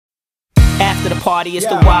After the party, it's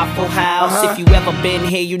the Waffle House. If you ever been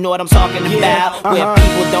here, you know what I'm talking about. Where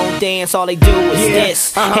people don't dance, all they do is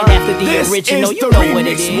this. And after the original, you know what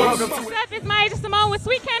it is. What's up? It's MiAsia Symone with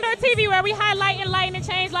Sweet Candor TV, where we highlight, enlighten, and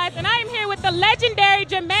change lives. And I am here with the legendary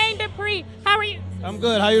Jermaine Dupri. How are you? I'm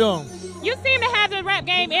good. How you doing? You seem to have the rap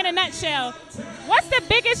game in a nutshell. What's the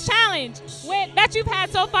biggest challenge that you've had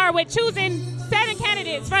so far with choosing 7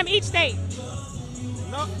 candidates from each state?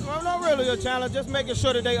 No, not really a challenge. Just making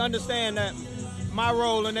sure that they understand that my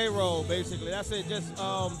role and their role, basically. That's it. Just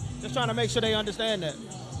trying to make sure they understand that.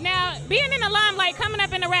 Now, being in the limelight, coming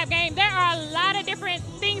up in the rap game, there are a lot of different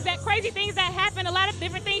things, crazy things that happen, a lot of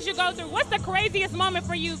different things you go through. What's the craziest moment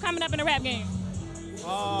for you coming up in the rap game?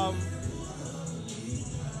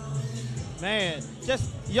 Man, just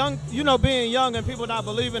young, being young and people not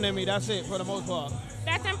believing in me, that's it for the most part.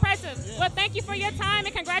 That's impressive. Yeah. Well, thank you for your time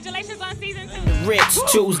and congratulations on season 2.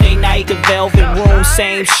 Ritz, Tuesday night, the Velvet Room,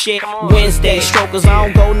 same shit. Wednesday, strokers, I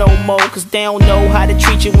don't go no more, cause they don't know how to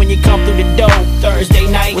treat you when you come through the door.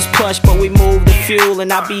 Thursday night was push, but we moved the fuel,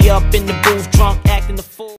 and I be up in the booth drunk, acting the fool.